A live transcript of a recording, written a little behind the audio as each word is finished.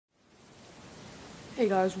Hey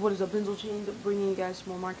guys, what is up? Benzel Chain bringing you guys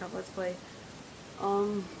some more Minecraft Let's Play.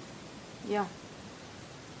 Yeah.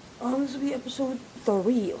 This will be episode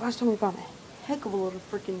 3. Last time we found a heck of a lot of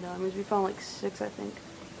freaking diamonds. We found like 6, I think.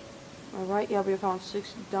 Alright, yeah, we found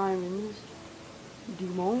 6 diamonds.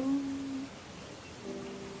 Demon.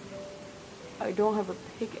 I don't have a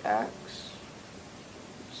pickaxe.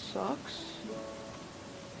 Sucks.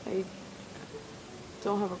 I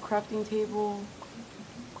don't have a crafting table.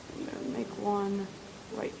 I'm gonna make one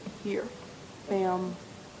right here. Bam.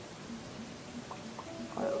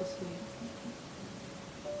 Alright, let's see.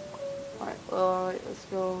 Alright, let's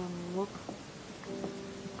go and look.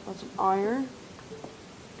 Got some iron.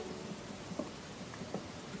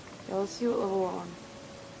 Yeah, let's see what level we're on.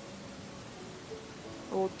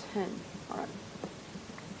 Level 10. Alright.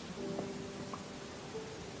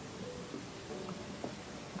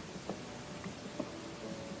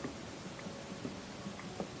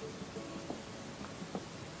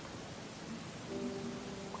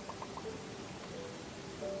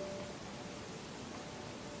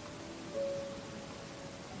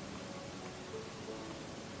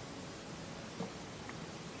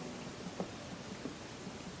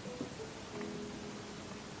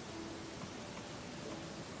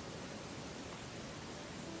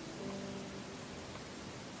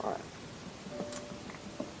 Alright.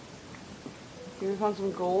 Here we found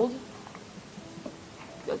some gold.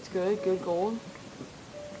 That's good, good gold.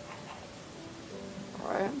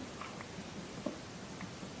 Alright.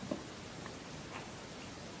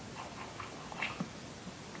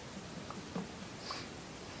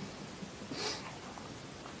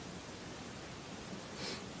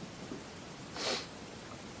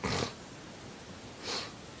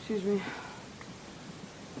 Excuse me.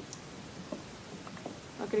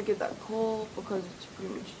 Not gonna get that coal because it's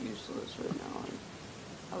pretty much useless right now.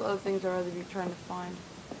 I have other things I'd rather be trying to find,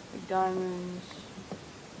 like diamonds.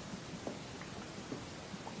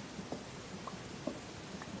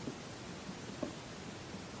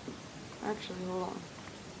 Actually, hold on.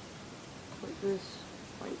 Put this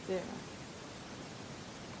right there.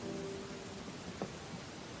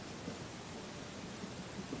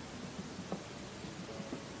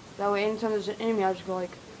 That way, anytime there's an enemy, I just go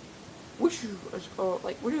like, whoosh, I just go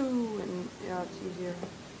like, woo, and yeah, it's easier.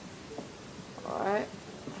 Alright.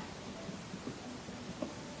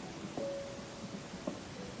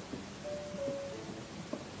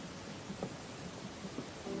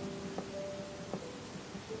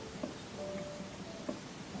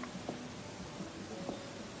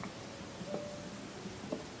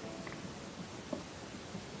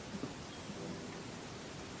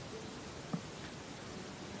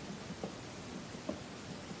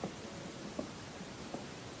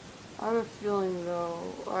 I have a feeling though,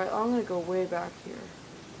 alright, I'm gonna go way back here.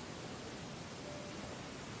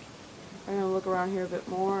 I'm gonna look around here a bit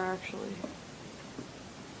more actually.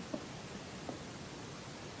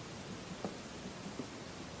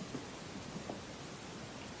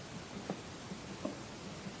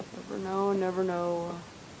 Never know, never know.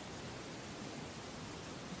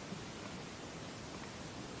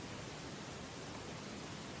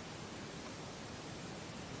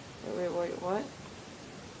 Wait, what?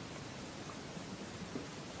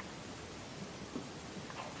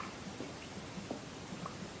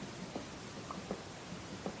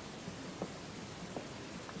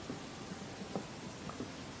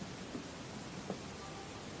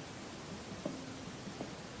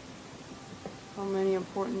 So many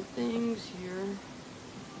important things here.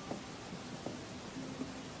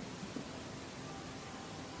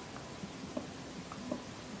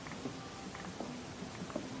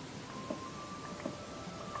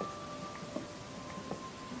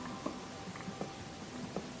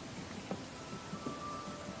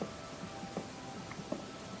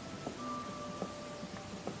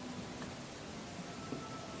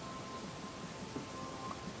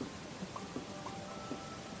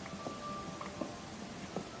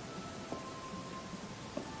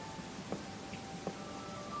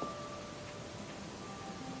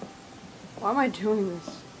 Why am I doing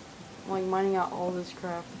this? I'm like mining out all this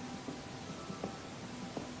crap.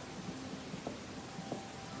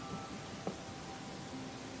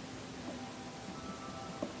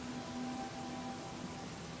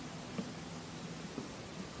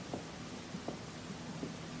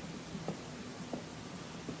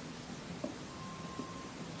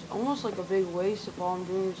 It's almost like a big waste if all I'm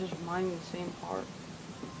doing is just mining the same part.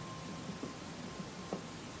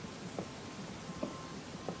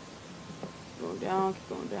 Going down, keep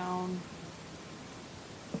going down.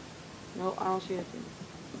 Nope, I don't see anything.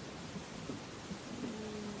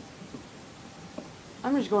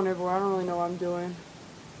 I'm just going everywhere. I don't really know what I'm doing.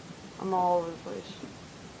 I'm all over the place.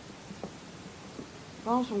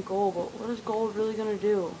 Found some gold, but what is gold really gonna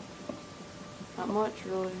do? Not much,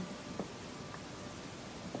 really.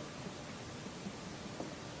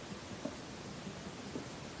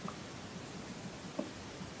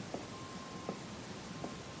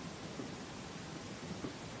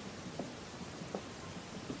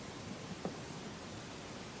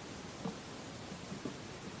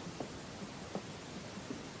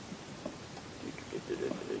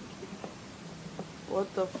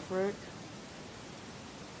 What the frick?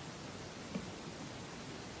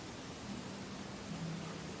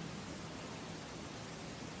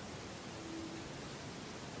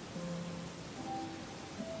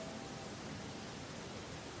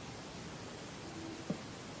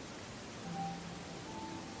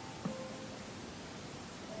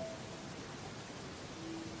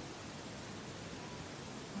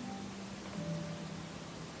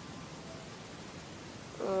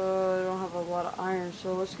 I don't have a lot of iron,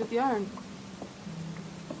 so let's get the iron.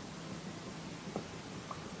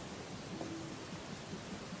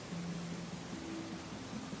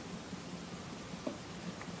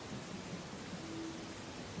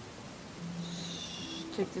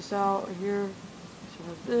 Take this out here. Some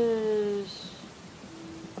of this.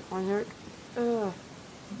 On here. Ugh.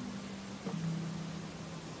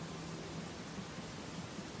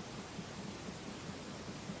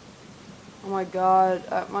 Oh my god,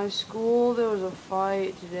 at my school there was a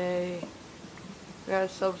fight today. We got a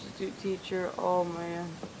substitute teacher. Oh man.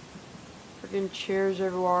 Freaking chairs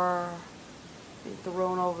everywhere. Being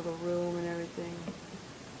thrown over the room and everything.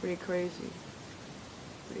 Pretty crazy.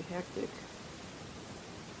 Pretty hectic.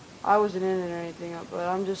 I wasn't in it or anything, but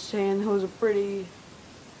I'm just saying there was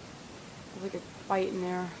like a fight in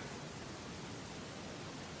there.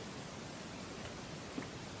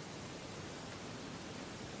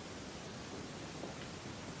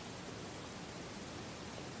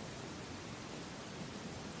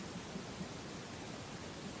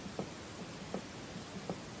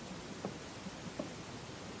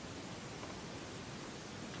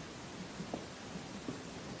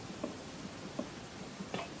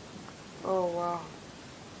 Oh wow.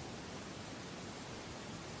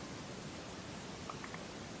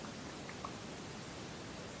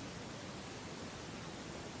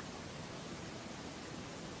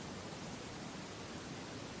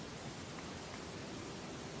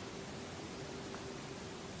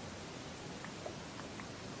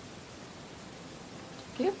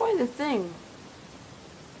 Can't find the thing.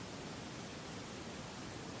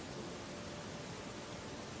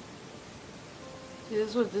 See, this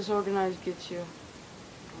is what disorganized gets you.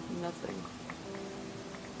 Nothing.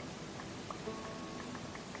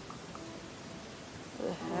 What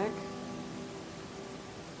the heck?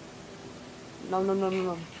 No, no, no, no,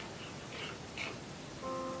 no.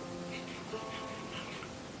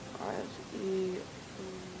 Alright, let's eat.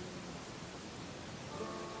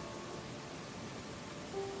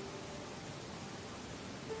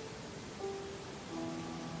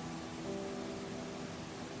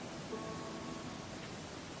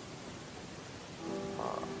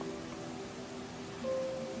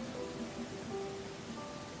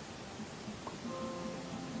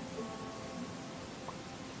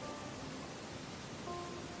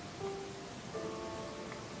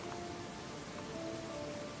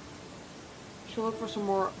 Should look for some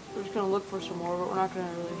more. We're just gonna look for some more, but we're not gonna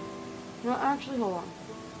really. You know, actually, hold on.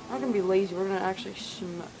 We're not gonna be lazy. We're gonna actually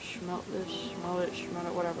smelt this, smell it,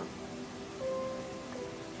 whatever.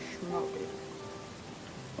 Smelt it.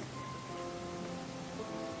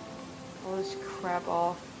 All this crap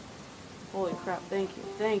off. Holy crap! Thank you,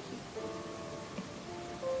 thank you.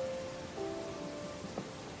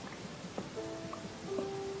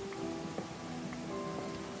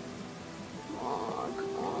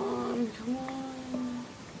 Come on.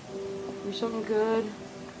 Do something good.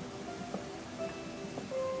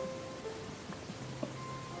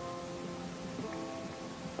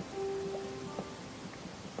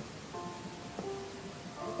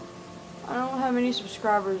 I don't have any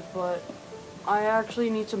subscribers, but I actually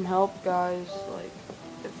need some help, guys. Like,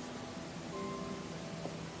 if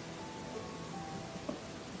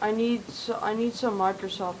I need some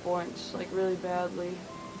Microsoft points, like really badly.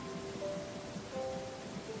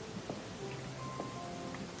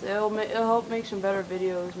 It'll help make some better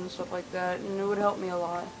videos and stuff like that, and it would help me a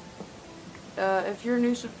lot. If you're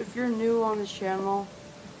new on this channel,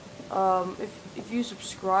 if you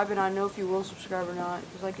subscribe, and I know if you will subscribe or not,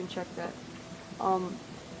 because I can check that.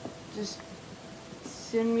 Just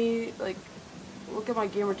send me, like, look at my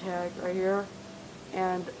gamer tag right here,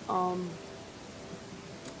 and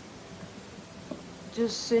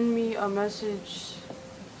just send me a message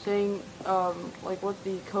saying like what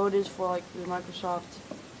the code is for like the Microsoft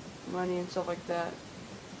money and stuff like that.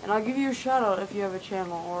 And I'll give you a shout out if you have a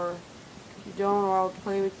channel, or if you don't, or I'll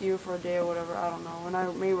play with you for a day or whatever, I don't know. And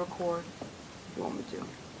I may record if you want me to.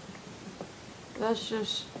 That's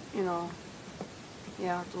just, you know,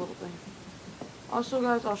 yeah, it's a little thing. Also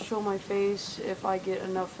guys, I'll show my face if I get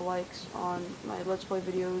enough likes on my Let's Play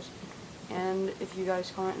videos, and if you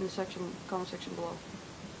guys comment in the comment section below.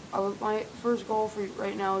 My first goal for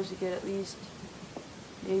right now is to get at least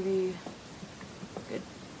maybe get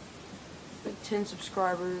 10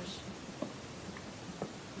 subscribers.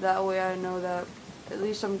 That way I know that at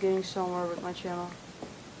least I'm getting somewhere with my channel.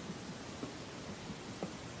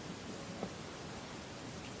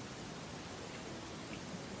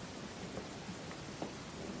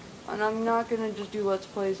 And I'm not gonna just do Let's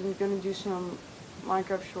Plays, I'm gonna do some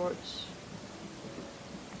Minecraft shorts.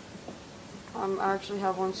 I actually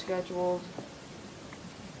have one scheduled,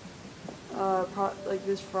 like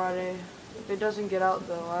this Friday. If it doesn't get out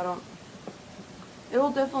though,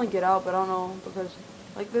 it'll definitely get out, but I don't know, because,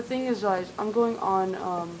 like, the thing is, guys, I'm going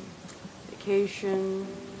on, vacation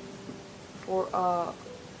for,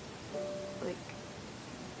 like,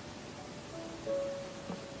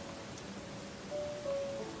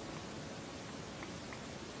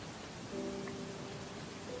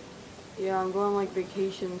 yeah, I'm going, like,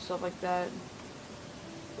 vacation and stuff like that.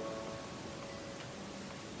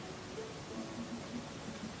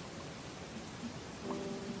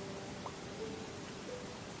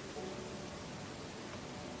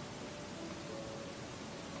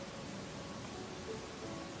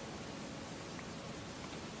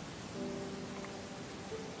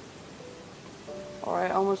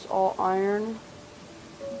 Alright, almost all iron.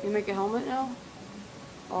 Can you make a helmet now?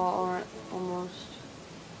 Oh, alright, almost.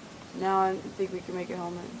 Now I think we can make a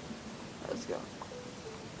helmet. Let's go.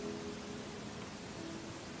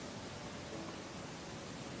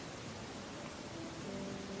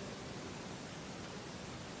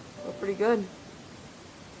 We're pretty good.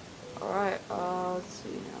 Alright, let's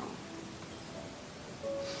see now.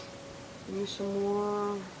 Give me some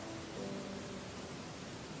more.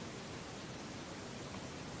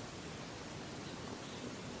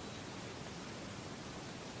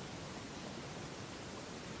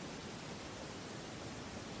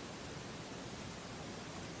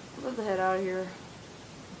 Let's head out of here.